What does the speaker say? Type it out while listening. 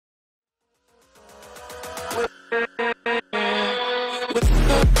Oh,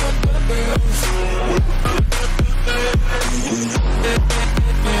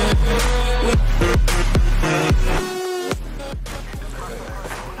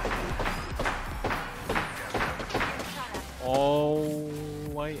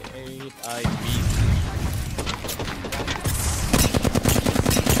 I beat.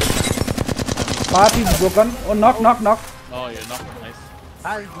 Path is broken. Oh, knock. Oh, you're not nice.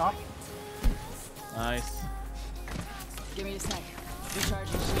 That is not. Nice. Give me a sec.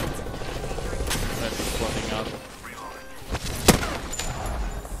 Recharging shields. That's squatting out.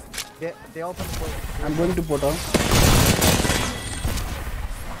 They open the portal. I'm going to portal.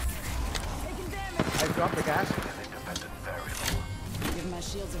 I dropped the gas. Give my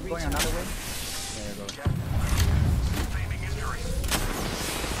shields a Going recharge. another way. There you go.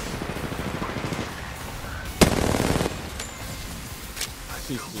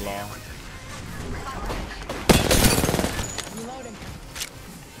 She's long. Reloading.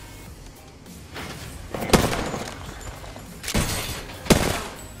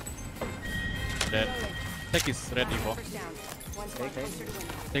 Dead. Take his red evo.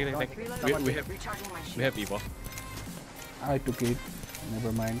 Take. We have evo. I took it.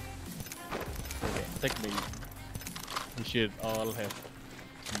 Never mind. Okay, take me. We should all have.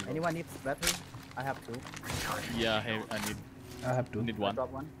 Evo. Anyone needs battery? I have two. Yeah, I I have to. need I one.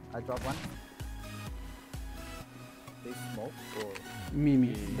 drop one. They smoke or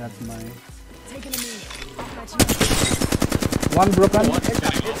Me. That's mine. Taking a knee. I'll One broken. One is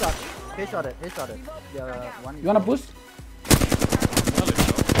very low. headshot it. Yeah, one. You wanna push?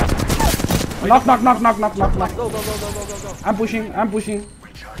 Well, Knock. Go. I'm pushing. I'm pushing.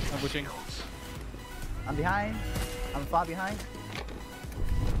 I'm behind. I'm far behind.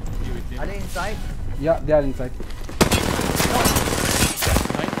 You with him. Are they inside? Yeah, they are inside.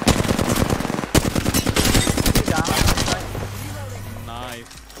 Nice.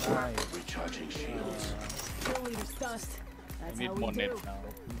 Nice. Recharging shields. kill leader's dust. I That's need how we more do. net now.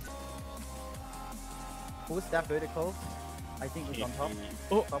 Who's that vertical? I think it's on top.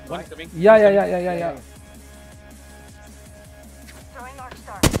 Oh, Top one right. coming. Yeah.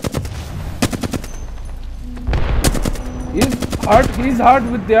 He's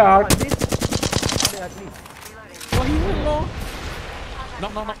hard with their heart. At least. Oh, he went low.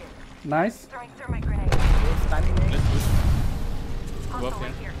 No. Nice. Standing there. Let's push. Go up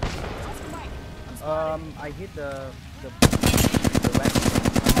here. I hit the red.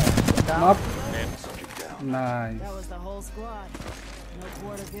 Down. Knock. Dead. Nice. That was the whole squad. No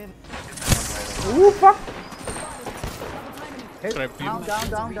quarter given. Ooh, fuck. Hit. Trap him.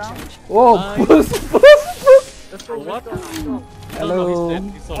 Down. Oh, Nice. push. Let's go. What? Let's go. Hello. No, he's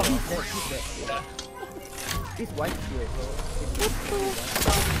dead. He's so low. He's dead. He's white here, so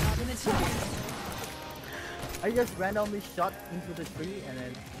I just randomly shot into the tree and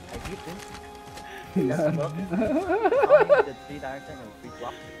then I hit him. That's work. The tree direction and tree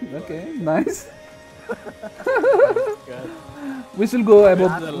drop. Okay, nice. God. We should go above.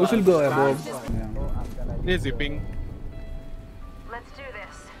 That's the We should go last above. one. Yeah. So I'm gonna They're use the- zipping. Let's do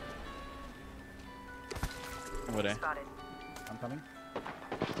this. Over there. Spotted. I'm coming.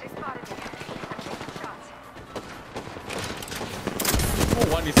 They spotted me. I'm taking shots. Oh,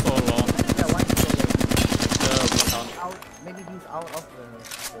 one is so low. Yeah, one is Bloodhound. out. Maybe he's out of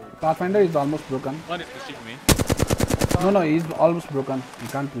the Pathfinder is almost broken. One is pushing me. No, he's almost broken. He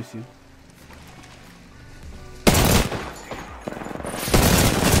can't push you.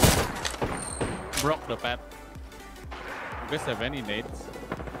 Broke the path. You guys have any nades?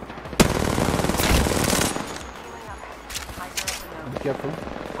 Be careful.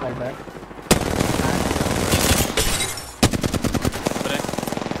 Fall back. Over there.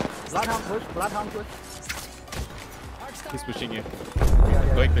 Bloodhound push. He's pushing you.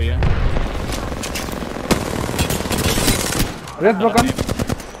 Yeah. Going to you. Red broken.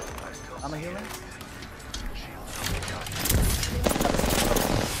 I'm a human.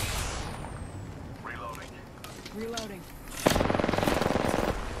 Reloading.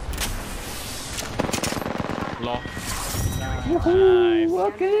 Low. Woohoo!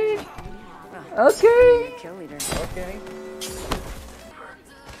 Okay. Okay. Kill leader. Okay.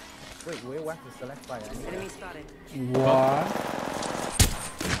 Wait, where to select fire? I need Enemy spotted. What?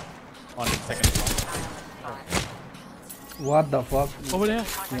 On the second floor. What the fuck? Over there.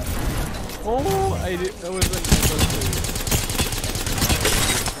 Yeah. Oh, I wasn't able to.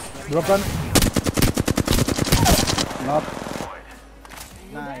 Broken. Not.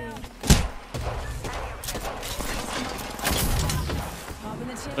 Nice. Pop in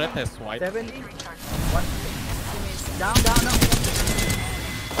the chin. Red has white. 70. One. Down.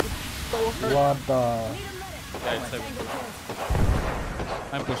 So hurt. What the? Yeah, it's 7.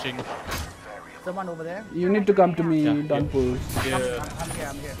 I'm pushing. Someone over there. You need to come to me. Yeah, Don't push. Yeah. I'm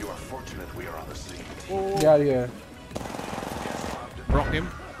here. You are fortunate we are on the scene. Oh, Yeah, yeah. Rock him.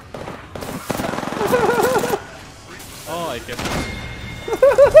 Oh, I can. I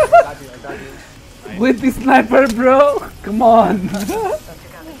got you. With the sniper, bro. Come on. I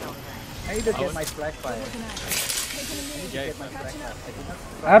need to get my flashfire. Yeah, Get my flashfire. I did not.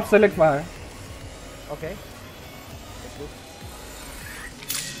 I have select fire. Okay. That's good.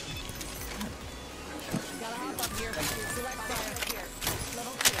 Gotta hop up here. Select fire here.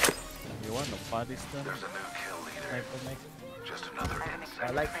 Level 2. You want the far distance? There's a new kill leader. Sniper mate? Just another insect. I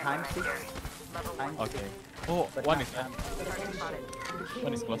like time 6. Time Okay. Oh, but one not is time.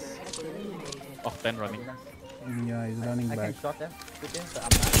 one is close. Oh, 10 running. Yeah, he's running I back. can shot them. Shoot them, but I'm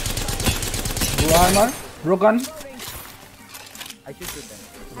not. Blue armor. Broken. I should shoot them.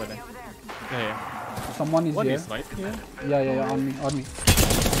 Over there. Yeah, Someone is One here. is right here. Yeah, yeah, yeah. On me. On me. 60.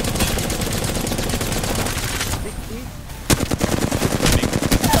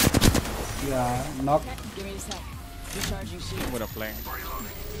 Yeah. Knock. Give me a sec. Recharging shield. I'm gonna flank.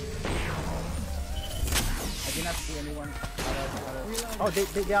 I did not see anyone. Oh, they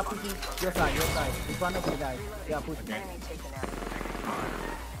are pushing your side. In front of you guys. They are pushing.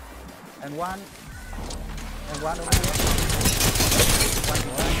 And one over here. One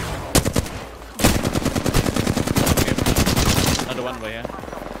more. Okay. Another one right here.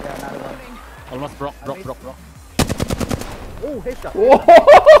 Yeah, another one. Almost broke. Oh, headshot.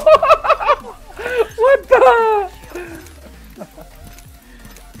 What the?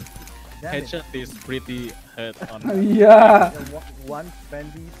 Damn it. Headshot is pretty hurt on. Yeah.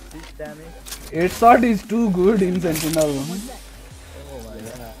 126 damage. Its shot is too good in Sentinel. Oh my god.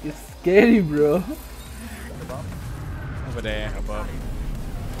 It's scary, bro. Over there, above.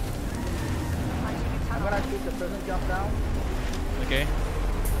 I'm gonna shoot the person jump down. Okay.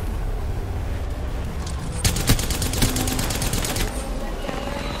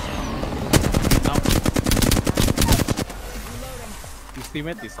 Now. His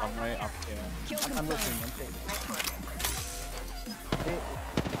teammate is somewhere up here. I'm looking.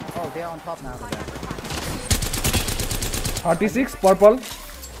 Oh, they're on top now. 36 purple.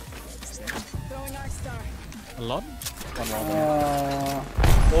 Throwing Arc Star. A lot? One more. Uh,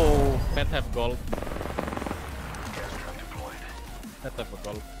 Oh, pet have gold. Pet have a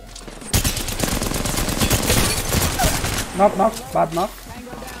gold. knock, knock. Bad knock.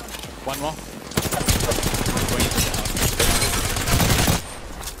 One more. Going to the house.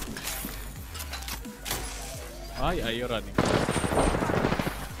 Why are you running?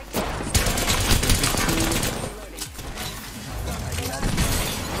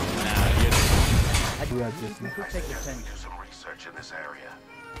 We are just We should take the 10. Do some research in this area.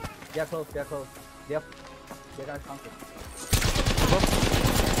 They're close. They got conquered.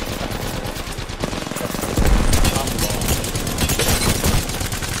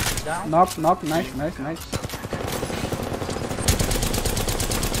 Down. knock, knock. Nice, nice, nice.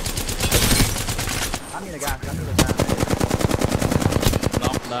 I'm in the gas.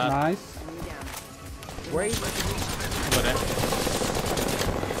 Knock that. Nice. Wait. Over there.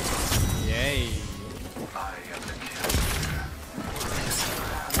 Yay. I am the kill.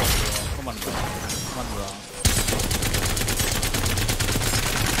 Come on, bro. Come on, bro.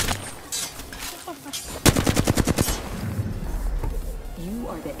 You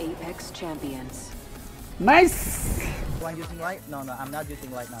are the Apex champions. Nice. One using light? No, I'm not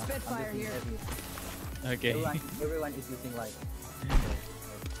using light now. I'm Spitfire using here. heavy. Okay. Everyone is using light.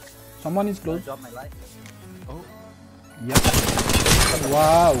 Someone is I'll close. drop my light. Oh, Yep.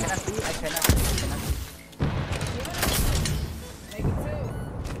 Wow. I cannot see. Make it 2.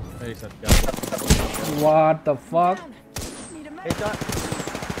 there is a guy. What the fuck? Need a med. Headshot.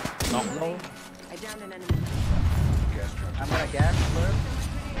 Knock. Low. I downed an enemy. I'm gonna gas first.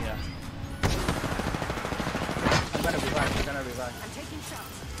 Yeah. I'm gonna revive. I'm taking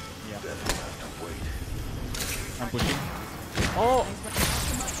shots. Yeah. Wait. I'm pushing. Oh!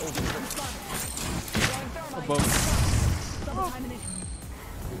 Above. Double timing it.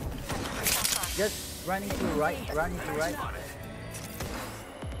 Just running to right.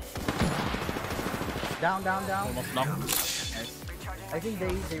 Down. Almost knocked. Nice. I think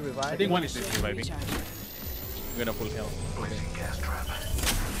they revived. I think one is reviving. Recharging. I'm gonna full health. Placing gas trap.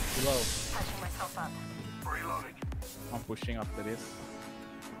 Low. Patching myself up. Reloading. I'm pushing after this.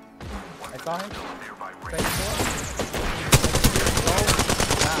 I saw him. Nearby ring. Straight forward.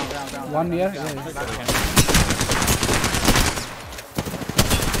 Down. One here. Down. Yeah.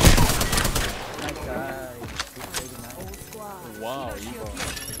 Nice guy. He's really nice. Whole squad. Wow, you go.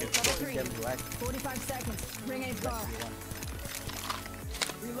 Okay. them relax. 45 seconds. Ring ain't far.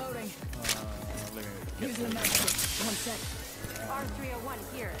 Reloading. Let me get Using a med kit. 1 sec. R301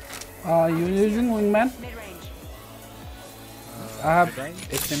 here. You using wingman? Mid-range. I have again?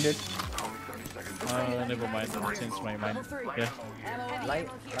 extended. Never mind. I'll change my mind. Level 3. Yeah, Ammo. Light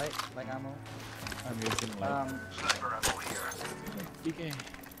ammo. I'm using like Sniper ammo here. okay.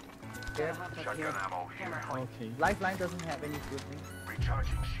 Yeah. Shotgun ammo here. Okay. Lifeline doesn't have any good thing.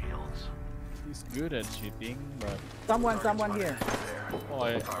 Recharging shields. He's good at cheating, but Someone here. oh,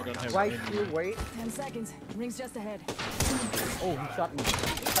 I don't have Right any. here, wait. 10 seconds. Ring's just ahead. Oh, he shot me.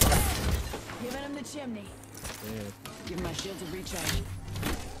 Giving him the chimney. Yeah. Give my shield to recharge.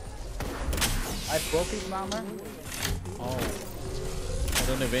 I broke his armor. Oh, I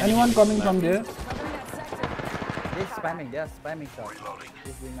don't have any. Anyone coming left. from there? Covering that sector. They're spamming shots. Reloading.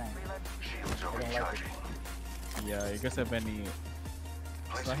 This wingman. Shields are I don't like it. recharging. Yeah, you guys have any?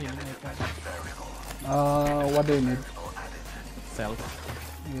 Placing healing defensive variable. What do you need? Self.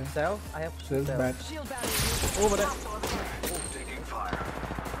 Yeah, Cells? I have sales cells. bad. Shield battery. Over there. Taking fire.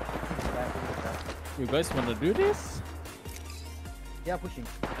 You guys wanna do this? Yeah, pushing.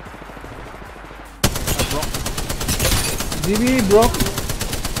 GB broke.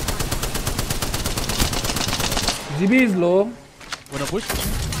 GB is low. Wanna push?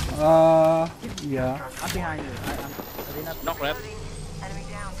 Yeah. I'm behind you. I did not Knock red. Enemy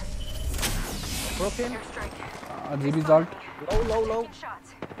down. broke him. Strike. GB is alt. Low. Shots.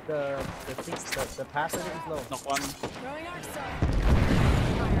 The passer is low. Knock one. Throwing arc star.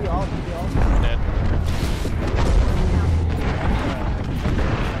 We all. Dead.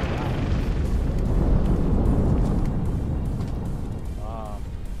 Ah,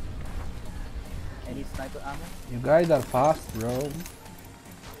 Any sniper ammo? You guys are fast, bro.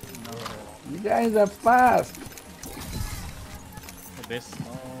 You guys are fast. this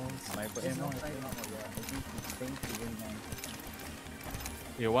sniper There's no ammo. sniper ammo yet. I think it's things to wingman.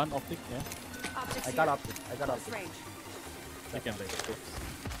 You want optic? Yeah, Optics I got here. optic. I got Close optic. range. you can take it. Oops.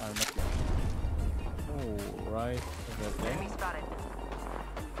 I'm not yet. Oh, right over there. Enemy spotted.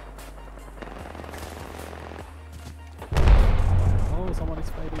 Oh, someone is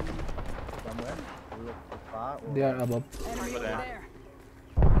fighting. Somewhere. Look far or They are above. Enemy over there. there.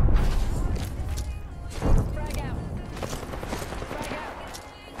 Frag out. Frag out.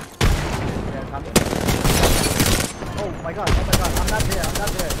 they're coming. Oh my god, I'm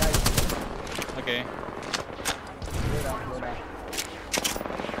not there, guys. Okay. Go down.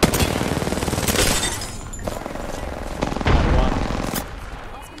 One.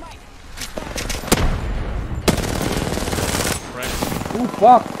 Oscar Mike. Right. Oh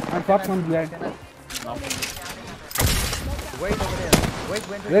fuck! I fucked from behind. Wait over there. Wait,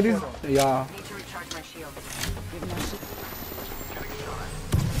 when Where is? Yeah. Need to recharge my shield. Give my shield.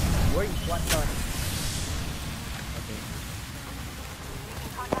 Wait, one shot. Okay.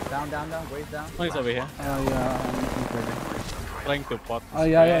 Down. Wait down. Oh, he's over here. Yeah. I'm ready. Trying to pot.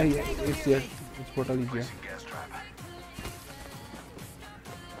 Yeah. It's here. It's portal is here. Gas trap.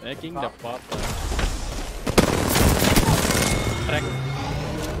 Making the pot. Crack.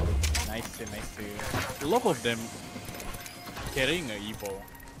 Nice. A lot of them carrying a Evo.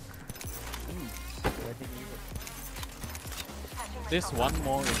 There's one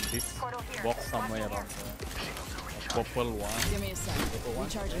more in this box somewhere around there. A purple one. Give me a sec.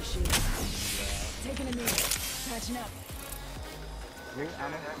 Recharging shield. Taking a knee. Patching up. Green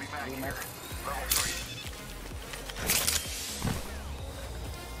ammo. Green mag. Level 3.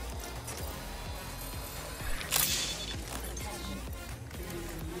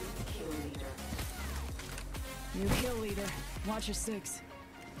 New kill leader. Watch your 6.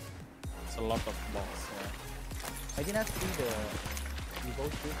 It's a lot of box. I did not see the Evo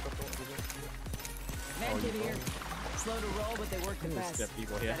shield. Man kit here. Slow to roll, but they work the Who's best. the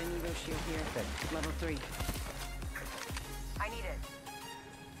people here? Got an Evo shield here. Level 3. I need it.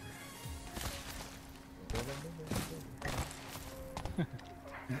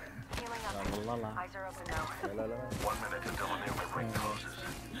 Healing up. La la la. Eyes are open now. 1 minute until the new ring closes.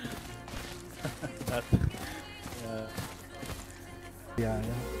 That, Yeah.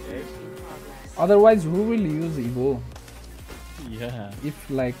 Otherwise, who will use Evo yeah. if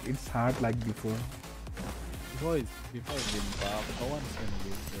like it's hard like before? Before it's been buffed, no one's gonna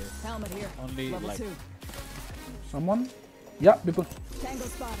use this. Helmet here. Only Level like 2. Someone? Yeah, people. Tango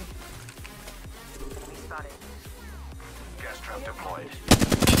spotted. We spotted. Gas trap deployed.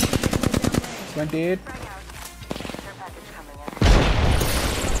 28. Frag out. Care package coming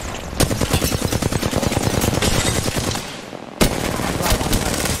in.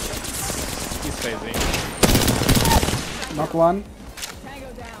 he's phasing. Knock one.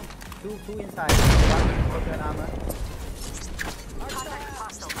 Tango down. down. Two inside. One broken armor.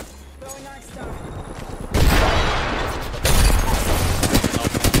 Throwing arc star.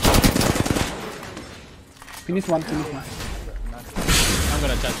 Finish one, finish one. I'm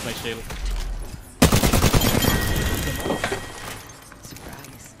gonna charge my shield.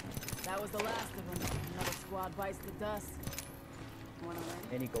 Surprise. That was the last of them. Another squad bites the dust. Wanna win?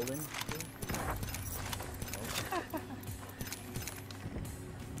 Any golden?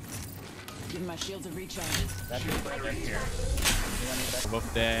 Give my shields a recharge. That's it. Right here.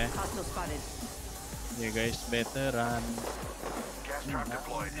 Above there. Hostile spotted. You guys better run. Gas trap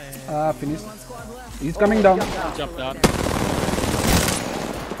deployed. Finish. One squad left. He's coming down. Jump down.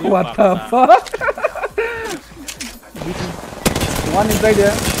 What the fuck? One inside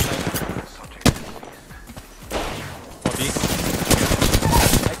here. 40.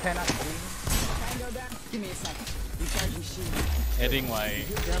 I cannot see. Tango down. Give me a second. Recharging shield. Adding my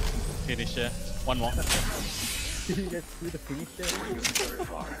finisher. One more. Did you just do the finisher?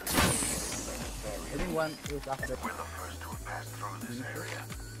 I think one is after. We're the first to pass through this area.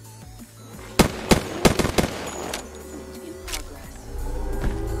 In progress.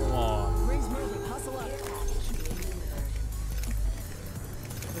 Come on. Rings moving. Hustle up.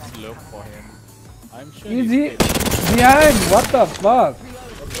 Let's look for him. I'm sure Easy. he's Behind. What the fuck?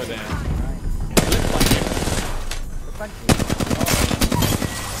 over there. Punch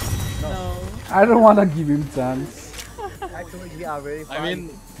No. I don't wanna give him chance. Actually, we are very fine.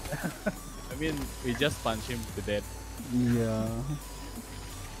 I mean, we just punch him to death. Yeah.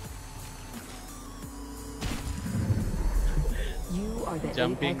 You are the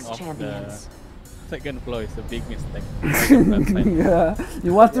Jumping Apex off champions. the second floor is a big mistake. Yeah.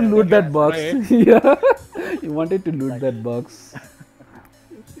 You want to loot that box. right. Yeah. You wanted to loot that box.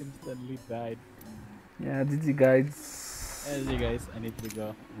 Instantly died. Yeah, GG guys. As you guys, I need to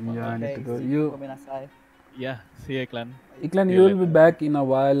go. Yeah, I need Okay, to go. see You, from inside. Yeah, see you, Eclan. Eclan, See you you will be later. back in a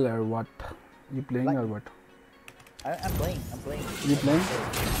while or what? You playing or what? I'm playing. I'm playing. You playing?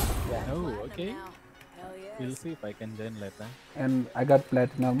 Yeah. Oh, Platinum okay. now. Hell yes. We'll see if I can join later. And I got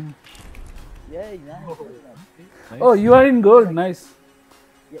platinum. Yay, nice. Nice. Oh, you are in gold. Nice.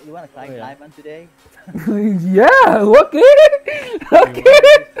 Yeah, you wanna climb Oh, yeah. diamond today? Yeah. Okay. Okay.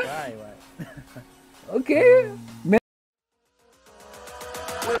 Try what? Okay.